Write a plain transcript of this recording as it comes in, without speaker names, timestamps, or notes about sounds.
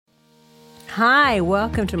Hi,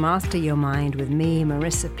 welcome to Master Your Mind with me,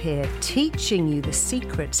 Marissa Peer, teaching you the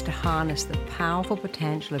secrets to harness the powerful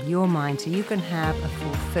potential of your mind so you can have a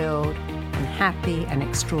fulfilled and happy and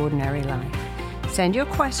extraordinary life. Send your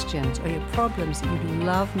questions or your problems that you'd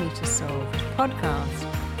love me to solve to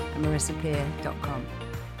podcast@marissapeer.com.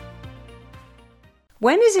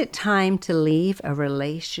 When is it time to leave a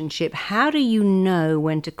relationship? How do you know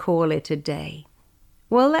when to call it a day?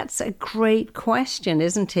 Well, that's a great question,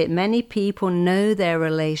 isn't it? Many people know their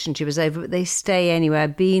relationship is over, but they stay anyway.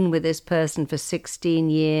 I've been with this person for 16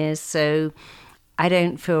 years, so I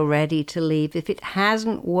don't feel ready to leave. If it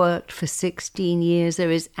hasn't worked for 16 years,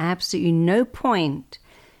 there is absolutely no point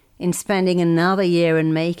in spending another year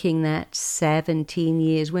and making that 17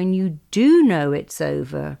 years. When you do know it's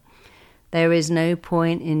over, there is no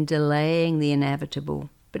point in delaying the inevitable.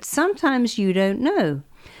 But sometimes you don't know.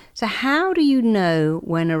 So how do you know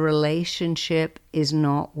when a relationship is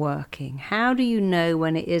not working? How do you know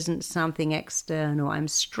when it isn't something external? I'm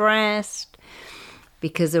stressed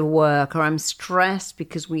because of work, or I'm stressed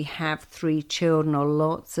because we have 3 children, or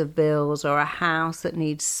lots of bills, or a house that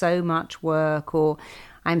needs so much work, or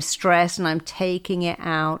I'm stressed and I'm taking it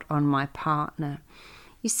out on my partner.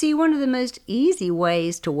 You see, one of the most easy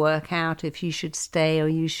ways to work out if you should stay or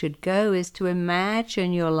you should go is to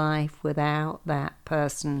imagine your life without that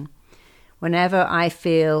person. Whenever I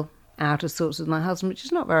feel out of sorts with my husband, which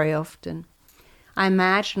is not very often, I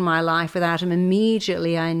imagine my life without him.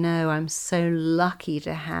 Immediately I know I'm so lucky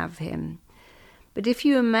to have him. But if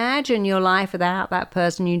you imagine your life without that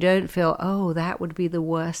person, you don't feel, oh, that would be the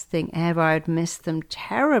worst thing ever, I'd miss them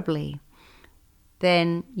terribly,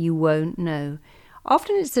 then you won't know.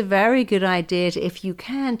 Often it's a very good idea to, if you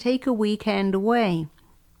can, take a weekend away.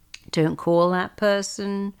 Don't call that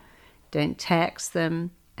person, don't text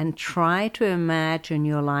them, and try to imagine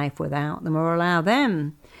your life without them, or allow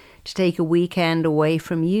them to take a weekend away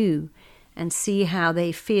from you and see how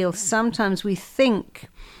they feel. Sometimes we think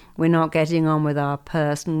we're not getting on with our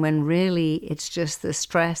person when really it's just the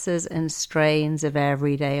stresses and strains of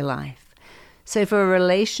everyday life. So for a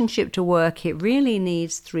relationship to work, it really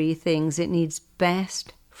needs 3 things. It needs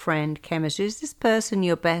best friend chemistry. Is this person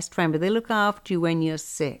your best friend? Do they look after you when you're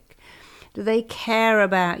sick? Do they care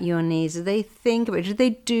about your needs? Do they think about it? Do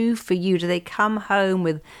they do for you? Do they come home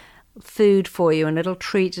with food for you and little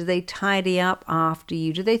treats? Do they tidy up after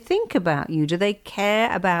you? Do they think about you? Do they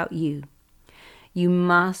care about you? You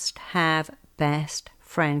must have best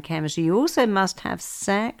friend chemistry. You also must have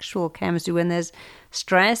sexual chemistry. When there's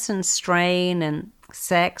stress and strain and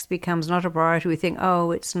sex becomes not a priority, we think,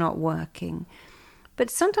 oh, it's not working. But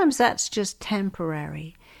sometimes that's just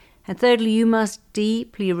temporary. And thirdly, you must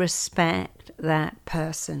deeply respect that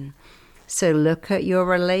person. So look at your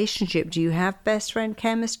relationship. Do you have best friend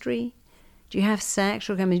chemistry? Do you have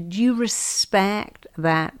sexual chemistry? Do you respect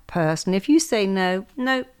that person? If you say no,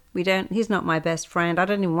 we don't, he's not my best friend, I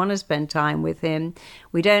don't even want to spend time with him,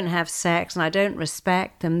 we don't have sex, and I don't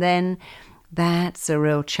respect him, then that's a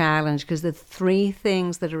real challenge, because the 3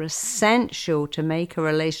 things that are essential to make a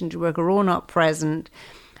relationship work are all not present,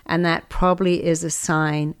 and that probably is a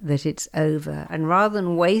sign that it's over. And rather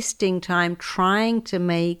than wasting time trying to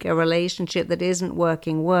make a relationship that isn't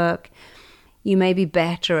working work, you may be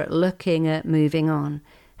better at looking at moving on.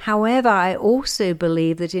 However, I also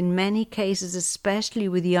believe that in many cases, especially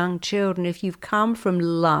with young children, if you've come from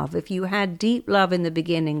love, if you had deep love in the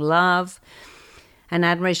beginning, love and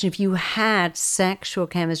admiration, if you had sexual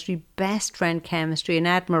chemistry, best friend chemistry, and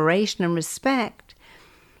admiration and respect,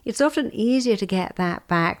 it's often easier to get that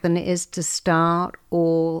back than it is to start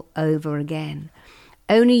all over again.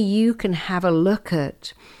 Only you can have a look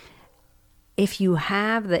at if you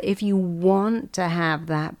have that, if you want to have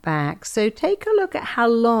that back. So take a look at how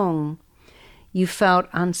long you felt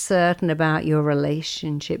uncertain about your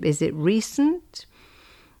relationship. Is it recent?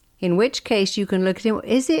 In which case you can look at it.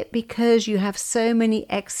 Is it because you have so many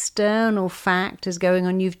external factors going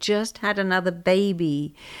on? You've just had another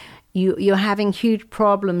baby. You're having huge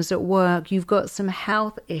problems at work. You've got some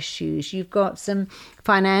health issues. You've got some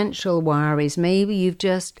financial worries. Maybe you've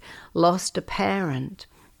just lost a parent.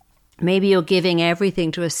 Maybe you're giving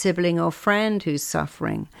everything to a sibling or friend who's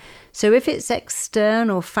suffering. So if it's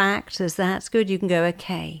external factors, that's good. You can go,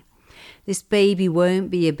 okay, this baby won't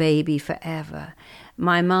be a baby forever.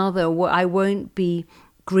 My mother, I won't be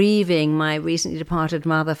grieving my recently departed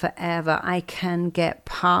mother forever. I can get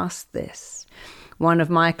past this. One of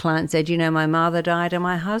my clients said, my mother died and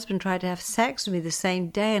my husband tried to have sex with me the same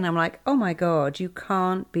day. And I'm like, oh my God, you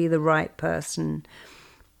can't be the right person.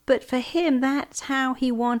 But for him, that's how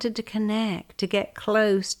he wanted to connect, to get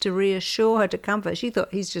close, to reassure her, to comfort. She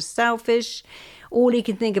thought he's just selfish, all he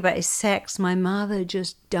can think about is sex. My mother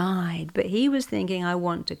just died. But he was thinking, I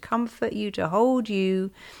want to comfort you, to hold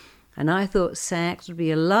you. And I thought sex would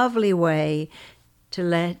be a lovely way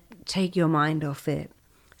to take your mind off it.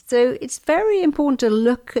 So it's very important to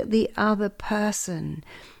look at the other person.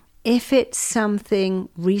 If it's something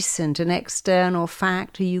recent, an external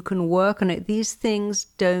factor, you can work on it. These things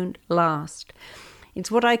don't last.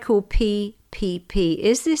 It's what I call PPP.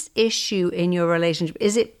 Is this issue in your relationship,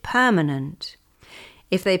 is it permanent?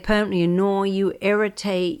 If they permanently annoy you,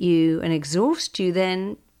 irritate you, and exhaust you,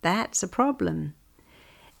 then that's a problem.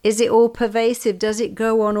 Is it all pervasive? Does it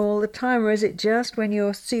go on all the time? Or is it just when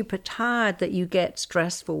you're super tired that you get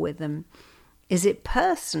stressful with them? Is it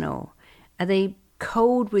personal? Are they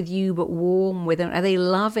cold with you but warm with them? Are they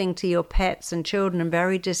loving to your pets and children and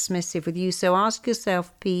very dismissive with you? So ask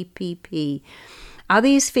yourself, PPP. Are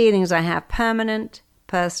these feelings I have permanent,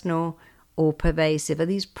 personal, or pervasive? Are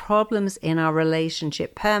these problems in our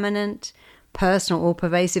relationship permanent, personal, or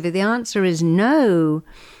pervasive? If the answer is no,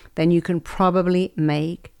 then you can probably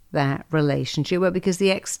make that relationship work, because the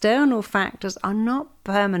external factors are not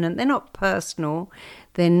permanent, they're not personal,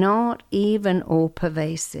 they're not even all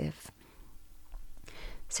pervasive.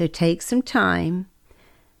 So take some time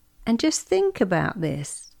and just think about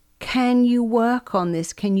this. Can you work on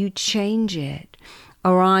this? Can you change it?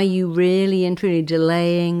 Or are you really and truly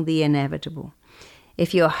delaying the inevitable?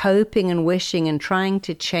 If you're hoping and wishing and trying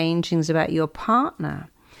to change things about your partner,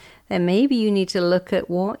 then maybe you need to look at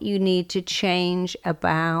what you need to change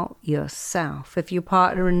about yourself. If your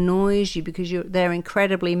partner annoys you because they're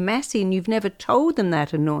incredibly messy and you've never told them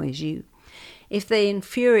that annoys you, if they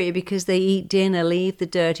infuriate you because they eat dinner, leave the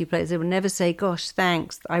dirty plates, they will never say, gosh,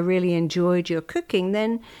 thanks, I really enjoyed your cooking,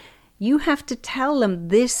 then you have to tell them,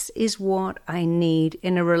 this is what I need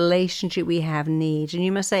in a relationship. We have needs. And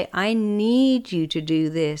you must say, I need you to do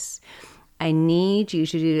this. I need you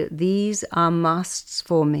to do that. These are musts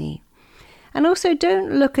for me. And also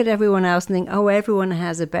don't look at everyone else and think, oh, everyone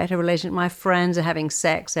has a better relationship. My friends are having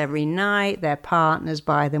sex every night. Their partners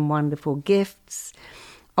buy them wonderful gifts.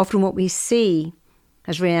 Often what we see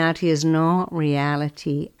as reality is not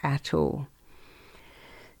reality at all.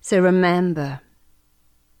 So remember,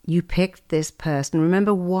 you picked this person.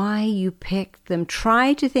 Remember why you picked them.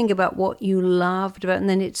 Try to think about what you loved about, and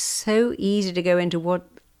then it's so easy to go into what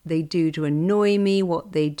they do to annoy me,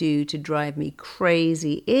 what they do to drive me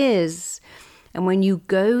crazy is. And when you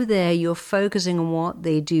go there, you're focusing on what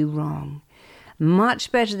they do wrong.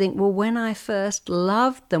 Much better to think, well, when I first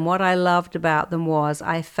loved them, what I loved about them was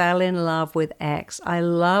I fell in love with X. I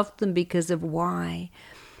loved them because of Y.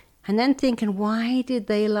 And then thinking, why did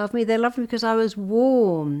they love me? They loved me because I was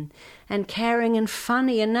warm and caring and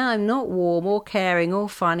funny. And now I'm not warm or caring or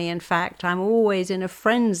funny. In fact, I'm always in a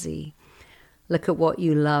frenzy. Look at what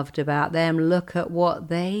you loved about them. Look at what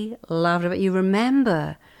they loved about you.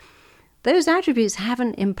 Remember, those attributes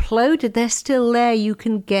haven't imploded. They're still there. You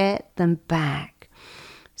can get them back.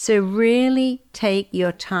 So really take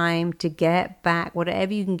your time to get back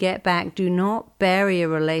whatever you can get back. Do not bury a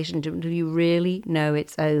relationship until you really know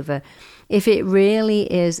it's over. If it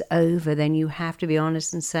really is over, then you have to be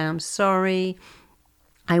honest and say, I'm sorry.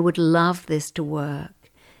 I would love this to work.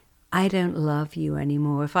 I don't love you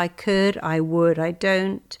anymore. If I could, I would. I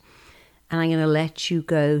don't. And I'm going to let you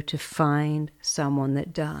go to find someone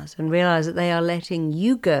that does. And realize that they are letting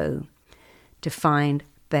you go to find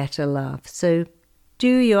better love. So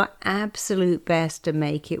do your absolute best to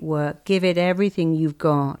make it work. Give it everything you've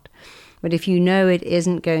got. But if you know it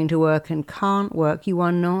isn't going to work and can't work, you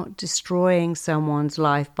are not destroying someone's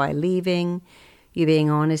life by leaving. You're being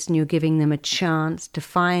honest and you're giving them a chance to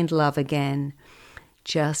find love again.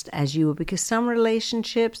 Just as you were, because some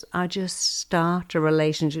relationships are just starter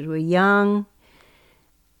relationships. We're young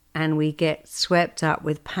and we get swept up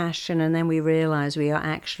with passion and then we realize we are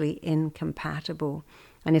actually incompatible.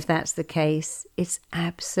 And if that's the case, it's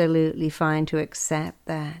absolutely fine to accept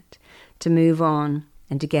that, to move on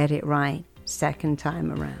and to get it right second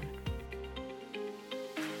time around.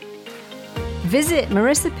 Visit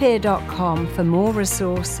marissapeer.com for more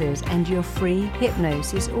resources and your free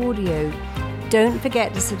hypnosis audio. Don't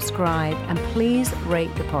forget to subscribe and please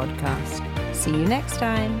rate the podcast. See you next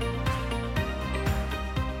time.